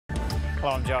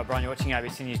Hello, I'm Joe O'Brien. You're watching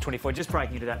ABC News 24. Just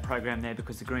breaking into that program there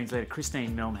because the Greens leader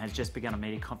Milne has just begun a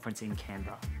media conference in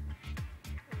Canberra.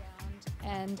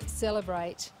 And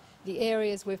celebrate the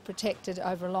areas we've protected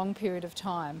over a long period of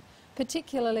time,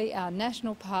 particularly our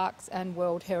national parks and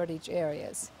World Heritage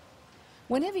areas.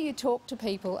 Whenever you talk to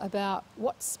people about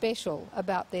what's special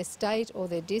about their state or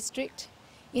their district,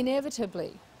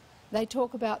 inevitably they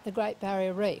talk about the Great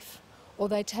Barrier Reef, or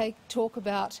they talk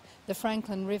about the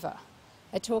Franklin River,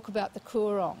 they talk about the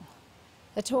Coorong,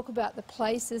 they talk about the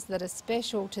places that are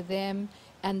special to them,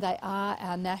 and they are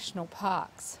our national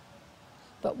parks.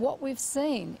 But what we've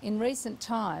seen in recent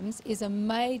times is a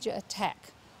major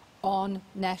attack on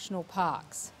national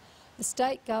parks. The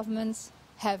state governments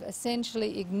have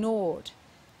essentially ignored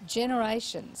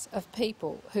generations of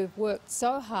people who've worked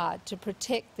so hard to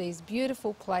protect these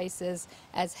beautiful places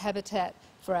as habitat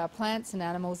for our plants and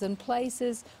animals, and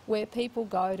places where people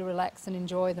go to relax and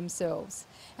enjoy themselves.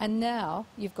 And now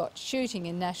you've got shooting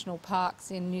in national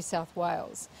parks in New South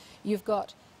Wales. You've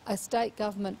got a state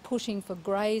government pushing for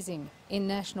grazing in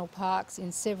national parks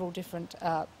in several different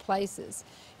places.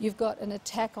 You've got an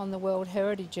attack on the World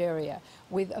Heritage area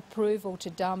with approval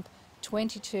to dump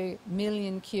 22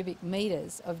 million cubic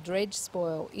metres of dredge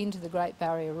spoil into the Great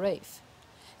Barrier Reef.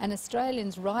 And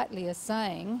Australians rightly are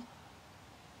saying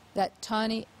that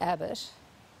Tony Abbott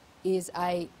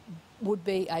would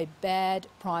be a bad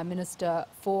Prime Minister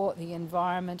for the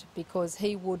environment because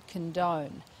he would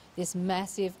condone this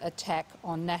massive attack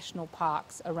on national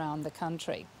parks around the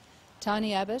country.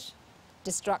 Tony Abbott,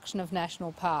 destruction of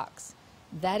national parks.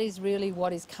 That is really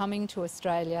what is coming to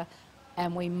Australia,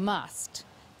 and we must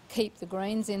keep the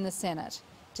Greens in the Senate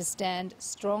to stand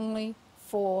strongly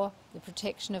for the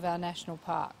protection of our national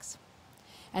parks.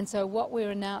 And so what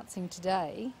we're announcing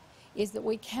today is that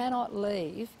we cannot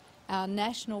leave our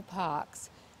national parks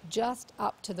just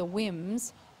up to the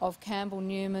whims of Campbell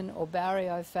Newman or Barry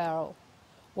O'Farrell.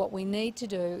 What we need to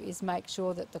do is make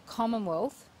sure that the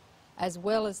Commonwealth, as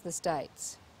well as the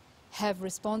states, have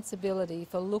responsibility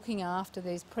for looking after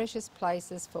these precious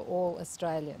places for all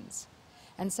Australians.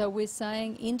 And so we're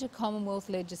saying into Commonwealth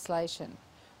legislation,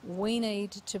 we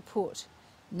need to put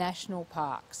national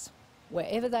parks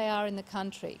wherever they are in the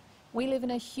country. We live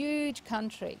in a huge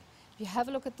country. If you have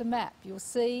a look at the map, you'll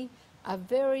see a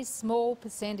very small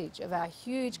percentage of our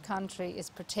huge country is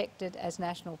protected as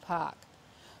national park.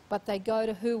 But they go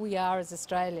to who we are as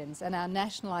Australians and our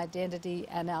national identity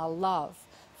and our love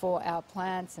for our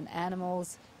plants and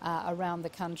animals around the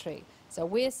country. So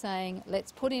we're saying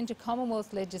let's put into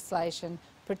Commonwealth legislation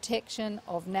protection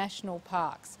of national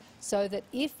parks, so that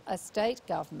if a state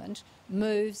government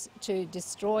moves to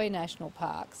destroy national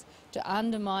parks, to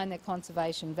undermine their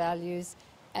conservation values,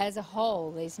 as a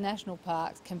whole these national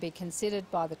parks can be considered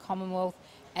by the Commonwealth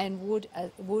and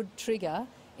would trigger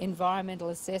environmental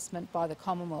assessment by the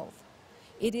Commonwealth.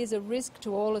 It is a risk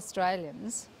to all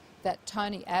Australians that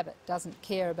Tony Abbott doesn't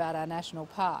care about our national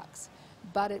parks,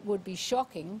 but it would be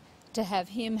shocking to have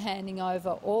him handing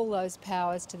over all those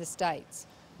powers to the states.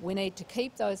 We need to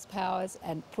keep those powers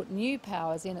and put new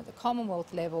powers in at the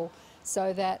Commonwealth level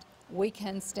so that we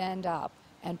can stand up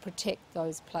and protect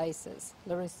those places.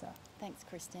 Larissa. Thanks,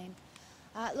 Christine.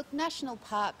 Look, national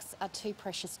parks are too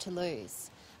precious to lose,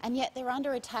 and yet they're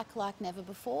under attack like never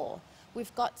before.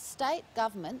 We've got state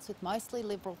governments, with mostly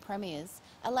Liberal premiers,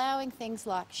 allowing things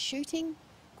like shooting,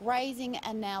 grazing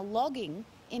and now logging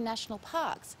in national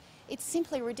parks. It's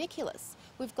simply ridiculous.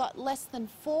 We've got less than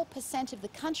 4% of the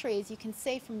country, as you can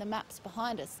see from the maps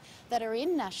behind us, that are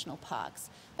in national parks.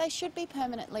 They should be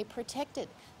permanently protected.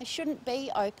 They shouldn't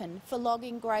be open for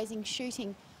logging, grazing,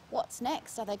 shooting. What's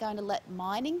next? Are they going to let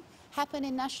mining happen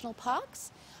in national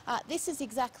parks? This is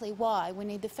exactly why we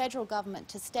need the federal government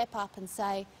to step up and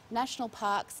say national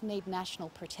parks need national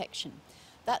protection.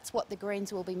 That's what the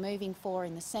Greens will be moving for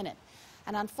in the Senate.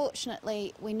 And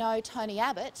unfortunately, we know Tony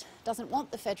Abbott doesn't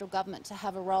want the federal government to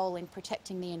have a role in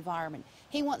protecting the environment.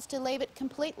 He wants to leave it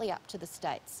completely up to the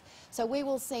states. So we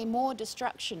will see more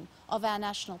destruction of our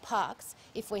national parks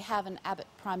if we have an Abbott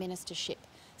Prime Ministership.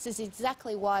 This is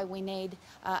exactly why we need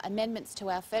amendments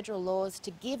to our federal laws to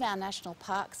give our national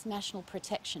parks national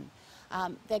protection.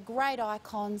 They're great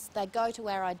icons, they go to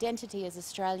our identity as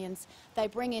Australians, they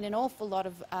bring in an awful lot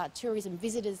of tourism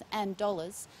visitors and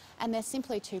dollars, and they're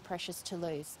simply too precious to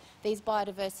lose. These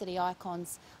biodiversity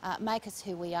icons make us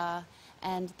who we are,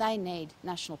 and they need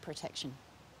national protection.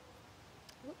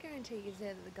 What guarantee is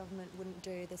there that the government wouldn't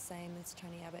do the same as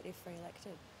Tony Abbott if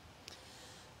re-elected?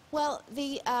 Well,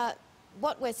 the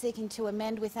What we're seeking to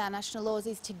amend with our national laws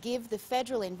is to give the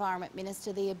Federal Environment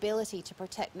Minister the ability to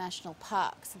protect national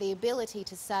parks, the ability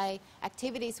to say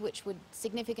activities which would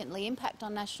significantly impact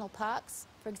on national parks,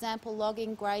 for example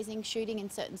logging, grazing, shooting in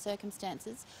certain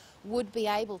circumstances, would be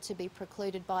able to be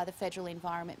precluded by the Federal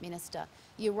Environment Minister.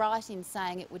 You're right in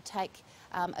saying it would take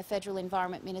a Federal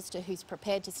Environment Minister who's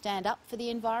prepared to stand up for the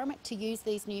environment to use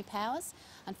these new powers.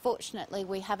 Unfortunately,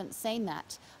 we haven't seen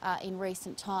that in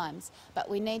recent times, but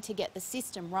we need to get the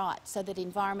system right so that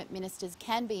Environment Ministers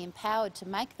can be empowered to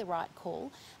make the right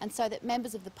call, and so that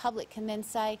members of the public can then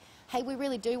say, hey, we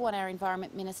really do want our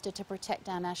Environment Minister to protect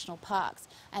our national parks,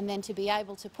 and then to be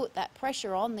able to put that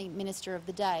pressure on the Minister of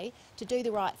the day to do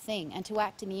the right thing and to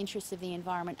act in the interests of the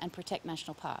environment and protect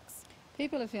national parks.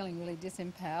 People are feeling really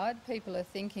disempowered. People are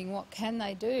thinking, what can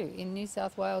they do in New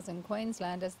South Wales and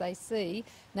Queensland as they see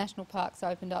national parks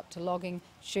opened up to logging,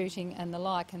 shooting and the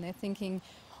like, and they're thinking,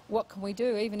 what can we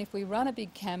do? Even if we run a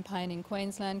big campaign in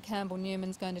Queensland, Campbell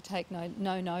Newman's going to take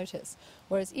no notice.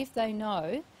 Whereas if they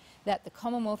know that the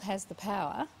Commonwealth has the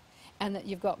power and that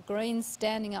you've got Greens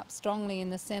standing up strongly in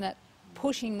the Senate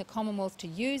pushing the Commonwealth to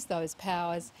use those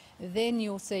powers, then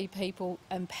you'll see people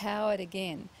empowered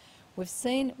again. We've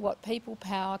seen what people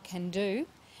power can do,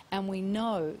 and we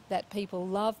know that people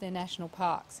love their national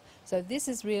parks. So this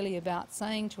is really about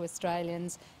saying to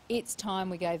Australians, it's time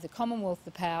we gave the Commonwealth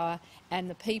the power and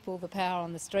the people the power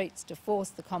on the streets to force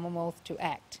the Commonwealth to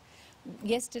act.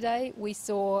 Yesterday we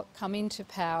saw come into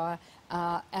power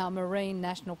our Marine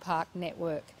National Park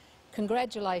network.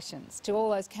 Congratulations to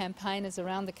all those campaigners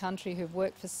around the country who've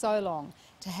worked for so long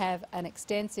to have an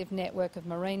extensive network of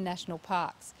marine national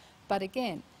parks. But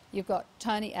again, you've got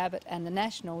Tony Abbott and the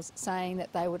Nationals saying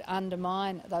that they would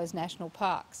undermine those national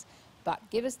parks. But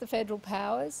give us the federal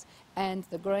powers and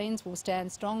the Greens will stand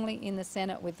strongly in the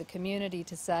Senate with the community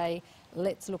to say,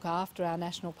 let's look after our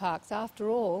national parks. After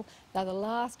all, they're the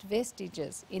last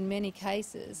vestiges, in many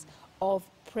cases, of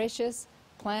precious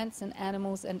plants and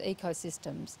animals and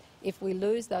ecosystems. If we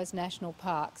lose those national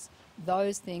parks,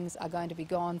 those things are going to be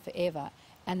gone forever.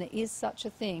 And there is such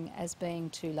a thing as being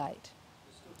too late.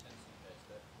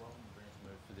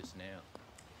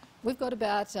 We've got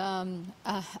about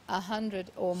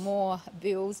 100 or more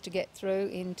bills to get through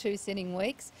in 2 sitting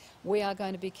weeks. We are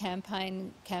going to be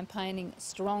campaigning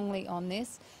strongly on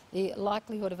this. The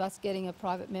likelihood of us getting a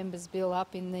private member's bill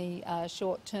up in the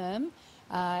short term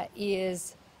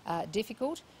is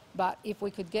difficult, but if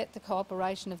we could get the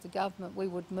cooperation of the government, we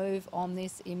would move on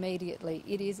this immediately.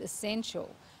 It is essential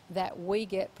that we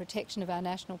get protection of our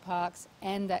national parks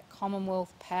and that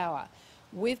Commonwealth power.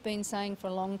 We've been saying for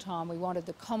a long time we wanted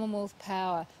the Commonwealth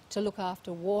power to look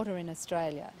after water in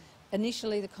Australia.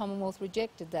 Initially the Commonwealth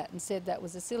rejected that and said that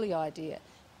was a silly idea,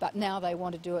 but now they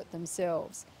want to do it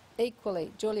themselves.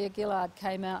 Equally, Julia Gillard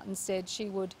came out and said she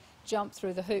would jump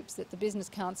through the hoops that the Business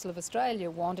Council of Australia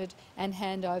wanted and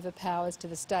hand over powers to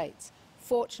the states.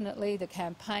 Fortunately, the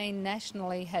campaign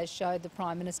nationally has showed the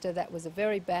Prime Minister that was a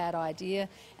very bad idea,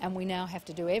 and we now have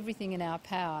to do everything in our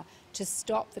power to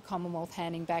stop the Commonwealth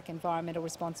handing back environmental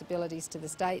responsibilities to the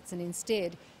states and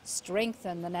instead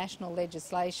strengthen the national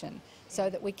legislation so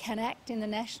that we can act in the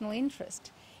national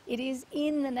interest. It is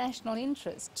in the national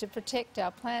interest to protect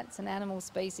our plants and animal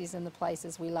species and the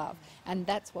places we love, and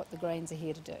that's what the Greens are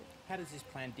here to do. How does this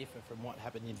plan differ from what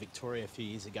happened in Victoria a few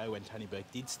years ago when Tony Burke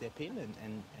did step in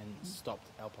and stopped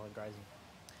alpine grazing?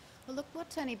 Well, look, what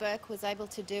Tony Burke was able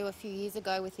to do a few years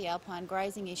ago with the alpine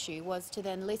grazing issue was to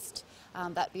then list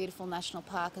that beautiful national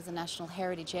park as a national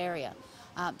heritage area.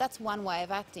 That's one way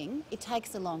of acting. It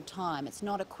takes a long time. It's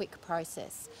not a quick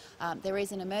process. There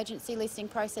is an emergency listing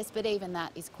process, but even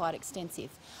that is quite extensive.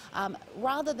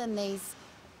 Rather than these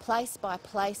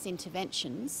place-by-place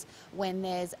interventions when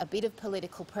there's a bit of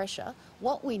political pressure,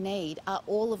 what we need are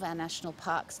all of our national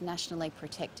parks nationally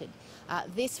protected.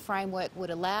 This framework would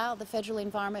allow the Federal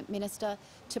Environment Minister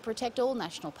to protect all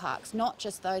national parks, not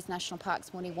just those national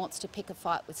parks when he wants to pick a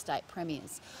fight with state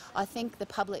premiers. I think the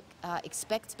public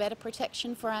expects better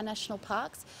protection for our national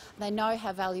parks. They know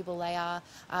how valuable they are.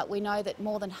 We know that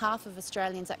more than half of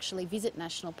Australians actually visit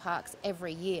national parks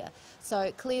every year.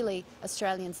 So clearly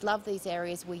Australians love these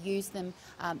areas. We use them.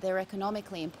 They're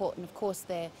economically important. Of course,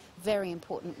 they're very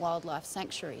important wildlife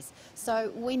sanctuaries.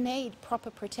 So we need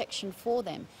proper protection for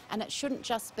them, and it shouldn't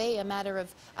just be a matter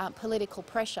of political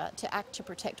pressure to act to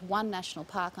protect one national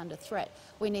park under threat.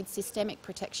 We need systemic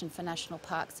protection for national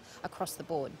parks across the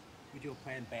board. Would your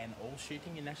plan ban all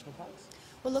shooting in national parks?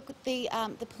 Well, look, the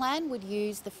plan would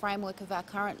use the framework of our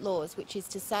current laws, which is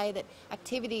to say that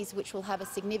activities which will have a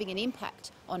significant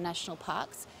impact on national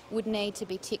parks would need to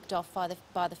be ticked off by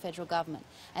the federal government,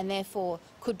 and therefore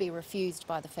could be refused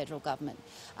by the federal government.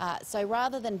 So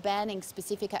rather than banning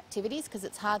specific activities, because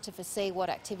it's hard to foresee what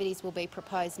activities will be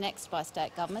proposed next by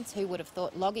state governments, who would have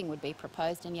thought logging would be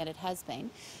proposed, and yet it has been.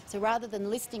 So rather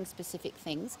than listing specific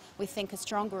things, we think a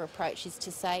stronger approach is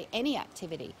to say any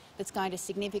activity that's going to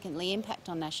significantly impact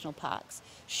on national parks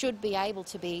should be able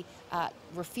to be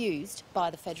refused by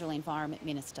the Federal Environment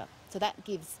Minister. So that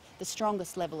gives the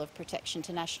strongest level of protection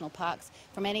to national parks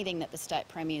from anything that the state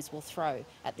premiers will throw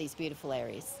at these beautiful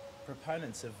areas.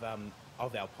 Proponents of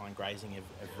alpine grazing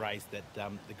have raised that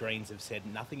the Greens have said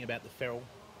nothing about the feral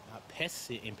pests,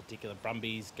 in particular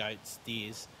brumbies, goats,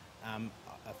 deers.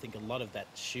 I think a lot of that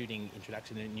shooting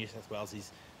introduction in New South Wales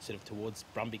is sort of towards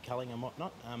brumby culling and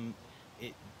whatnot.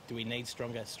 Do we need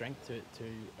stronger strength to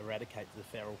eradicate the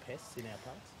feral pests in our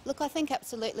parks? Look, I think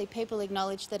absolutely people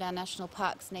acknowledge that our national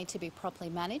parks need to be properly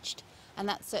managed, and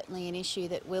that's certainly an issue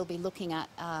that we'll be looking at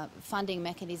funding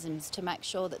mechanisms to make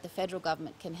sure that the federal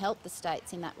government can help the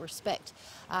states in that respect.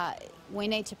 We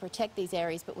need to protect these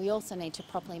areas, but we also need to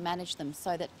properly manage them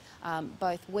so that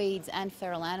both weeds and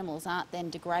feral animals aren't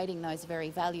then degrading those very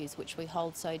values which we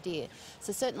hold so dear.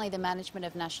 So certainly the management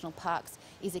of national parks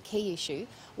is a key issue.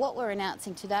 What we're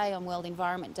announcing today on World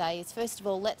Environment Day is, first of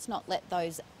all, let's not let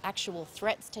those actual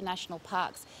threats to national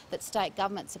parks that state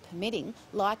governments are permitting,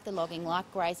 like the logging,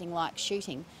 like grazing, like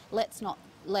shooting, let's not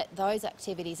let those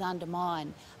activities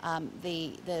undermine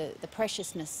the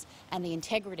preciousness and the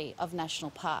integrity of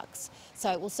national parks.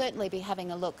 So we'll certainly be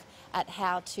having a look at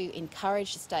how to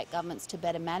encourage the state governments to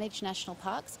better manage national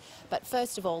parks, but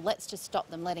first of all, let's just stop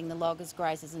them letting the loggers,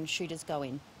 grazers and shooters go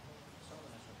in. Some of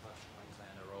the national parks in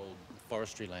Queensland are old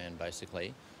forestry land,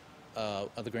 basically. Are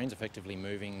the Greens effectively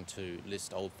moving to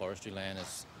list old forestry land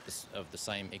as of the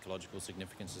same ecological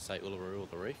significance as, say, Uluru or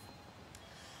the Reef?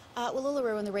 Well,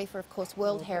 Uluru and the Reef are, of course,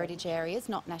 World Heritage areas,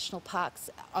 not national parks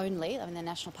only. I mean, they're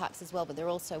national parks as well, but they're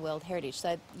also World Heritage.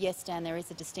 So, yes, Dan, there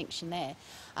is a distinction there.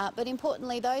 But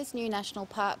importantly, those new national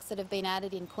parks that have been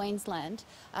added in Queensland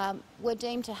were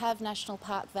deemed to have national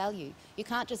park value. You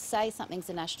can't just say something's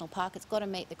a national park. It's got to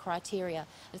meet the criteria.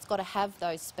 It's got to have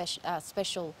those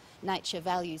special nature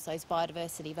values, those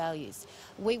biodiversity values.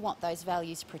 We want those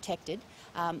values protected.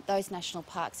 Those national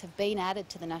parks have been added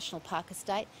to the National Park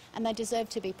Estate and they deserve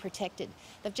to be protected.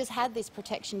 They've just had this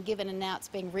protection given and now it's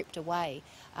being ripped away.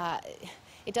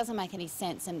 It doesn't make any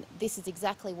sense, and this is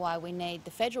exactly why we need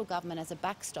the federal government as a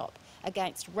backstop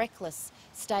against reckless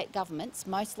state governments,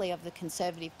 mostly of the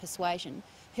Conservative persuasion,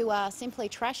 who are simply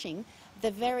trashing the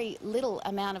very little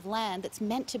amount of land that's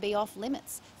meant to be off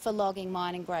limits for logging,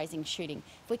 mining, grazing, shooting.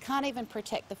 If we can't even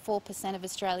protect the 4% of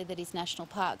Australia that is national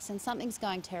parks, then something's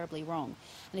going terribly wrong.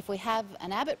 And if we have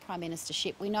an Abbott Prime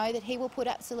Ministership, we know that he will put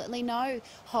absolutely no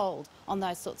hold on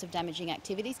those sorts of damaging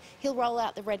activities. He'll roll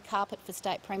out the red carpet for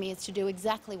state premiers to do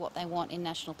exactly what they want in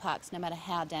national parks, no matter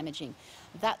how damaging.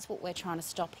 That's what we're trying to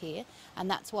stop here, and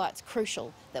that's why it's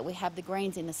crucial that we have the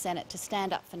Greens in the Senate to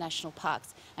stand up for national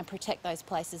parks and protect those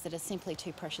places that are simply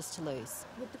too precious to lose.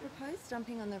 Would the proposed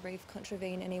dumping on the reef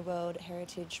contravene any World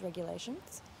Heritage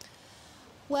regulations?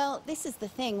 Well, this is the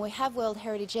thing. We have World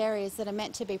Heritage areas that are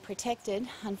meant to be protected.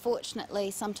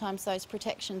 Unfortunately, sometimes those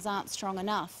protections aren't strong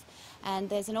enough, and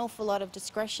there's an awful lot of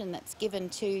discretion that's given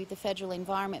to the Federal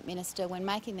Environment Minister when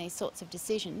making these sorts of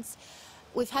decisions.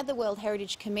 We've had the World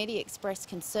Heritage Committee express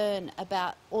concern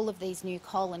about all of these new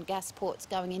coal and gas ports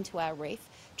going into our reef,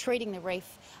 treating the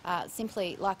reef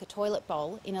simply like a toilet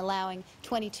bowl in allowing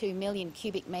 22 million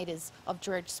cubic metres of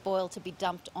dredged spoil to be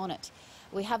dumped on it.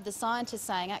 We have the scientists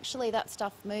saying actually that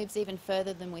stuff moves even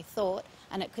further than we thought,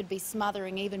 and it could be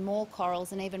smothering even more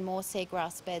corals and even more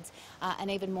seagrass beds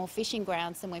and even more fishing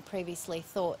grounds than we previously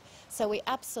thought. So we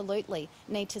absolutely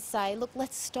need to say, look,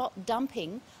 let's stop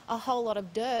dumping a whole lot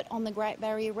of dirt on the Great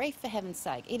Barrier Reef, for heaven's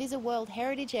sake. It is a World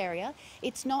Heritage area.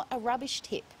 It's not a rubbish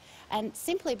tip. And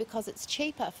simply because it's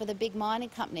cheaper for the big mining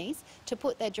companies to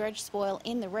put their dredge spoil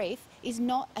in the reef is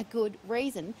not a good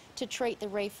reason to treat the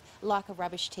reef like a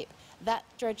rubbish tip. That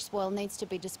dredge spoil needs to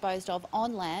be disposed of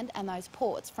on land, and those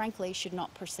ports, frankly, should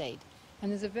not proceed.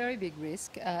 And there's a very big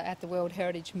risk at the World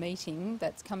Heritage meeting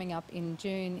that's coming up in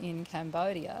June in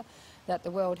Cambodia that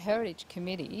the World Heritage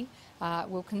Committee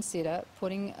will consider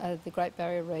putting the Great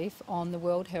Barrier Reef on the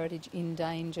World Heritage in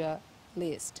Danger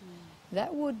list.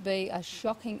 That would be a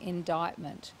shocking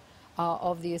indictment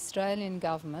of the Australian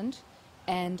government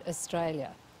and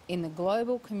Australia. In the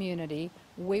global community,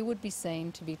 we would be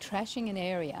seen to be trashing an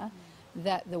area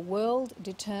that the world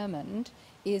determined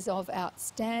is of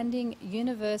outstanding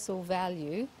universal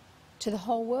value to the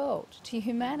whole world, to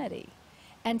humanity.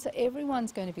 And so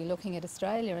everyone's going to be looking at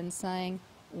Australia and saying,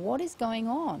 what is going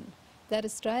on? That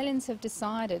Australians have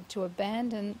decided to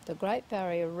abandon the Great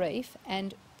Barrier Reef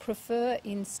and prefer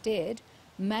instead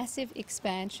massive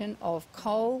expansion of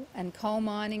coal and coal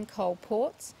mining, coal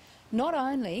ports, not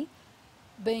only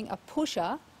being a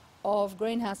pusher of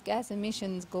greenhouse gas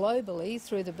emissions globally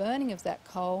through the burning of that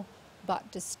coal,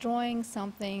 but destroying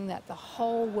something that the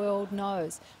whole world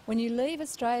knows. When you leave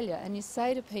Australia and you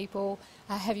say to people,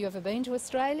 have you ever been to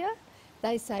Australia?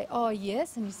 They say, oh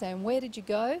yes, and you say, and where did you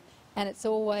go? And it's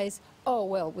always, oh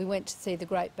well, we went to see the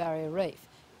Great Barrier Reef.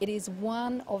 It is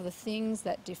one of the things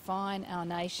that define our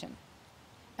nation.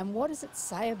 And what does it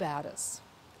say about us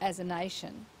as a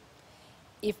nation?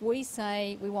 If we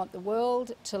say we want the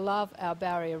world to love our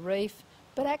barrier reef,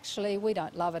 but actually we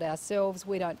don't love it ourselves,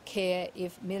 we don't care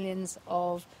if millions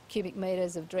of cubic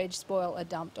metres of dredge spoil are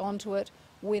dumped onto it,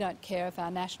 we don't care if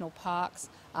our national parks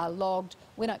are logged,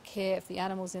 we don't care if the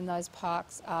animals in those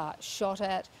parks are shot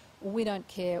at, we don't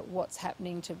care what's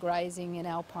happening to grazing in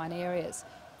alpine areas.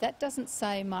 That doesn't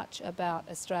say much about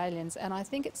Australians, and I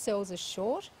think it sells us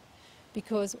short,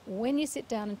 because when you sit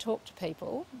down and talk to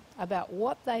people about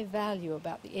what they value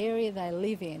about the area they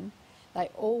live in, they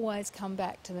always come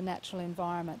back to the natural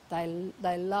environment.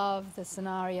 They love the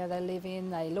scenario they live in,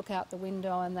 they look out the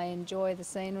window and they enjoy the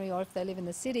scenery, or if they live in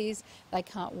the cities, they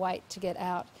can't wait to get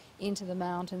out into the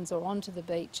mountains or onto the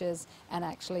beaches and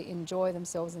actually enjoy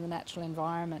themselves in the natural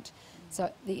environment. So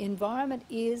the environment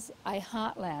is a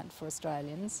heartland for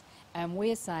Australians, and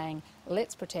we're saying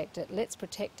let's protect it, let's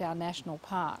protect our national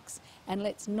parks, and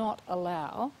let's not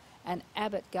allow an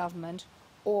Abbott government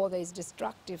or these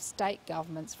destructive state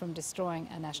governments from destroying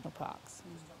our national parks.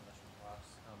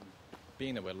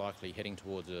 Being that we're likely heading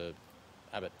towards a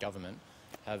Abbott government,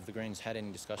 have the Greens had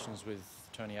any discussions with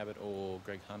Tony Abbott or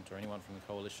Greg Hunt or anyone from the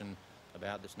coalition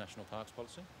about this national parks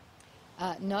policy?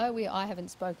 No, I haven't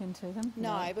spoken to them.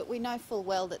 No, but we know full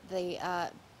well that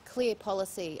the clear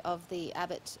policy of the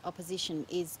Abbott opposition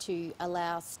is to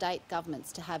allow state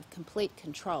governments to have complete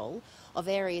control of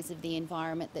areas of the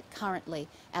environment that currently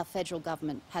our federal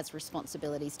government has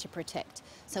responsibilities to protect.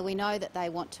 So we know that they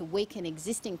want to weaken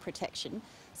existing protection,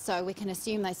 so we can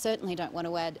assume they certainly don't want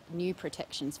to add new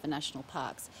protections for national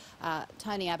parks.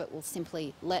 Tony Abbott will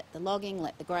simply let the logging,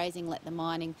 let the grazing, let the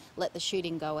mining, let the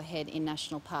shooting go ahead in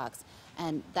national parks.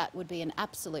 And that would be an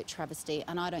absolute travesty,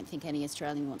 and I don't think any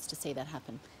Australian wants to see that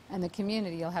happen. And the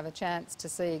community will have a chance to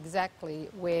see exactly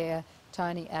where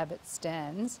Tony Abbott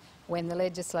stands when the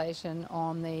legislation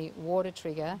on the water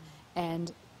trigger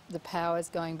and the powers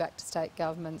going back to state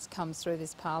governments comes through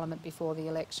this parliament before the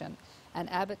election. An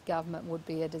Abbott government would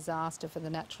be a disaster for the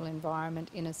natural environment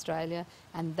in Australia,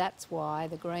 and that's why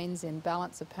the Greens, in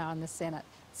balance of power in the Senate,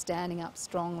 standing up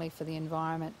strongly for the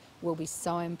environment, will be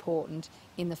so important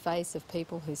in the face of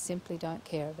people who simply don't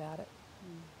care about it.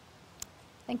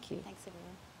 Thank you. Thanks, everyone.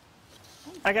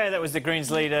 Okay, that was the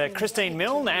Greens leader Christine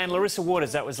Milne and Larissa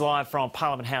Waters. That was live from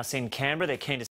Parliament House in Canberra. They're keen to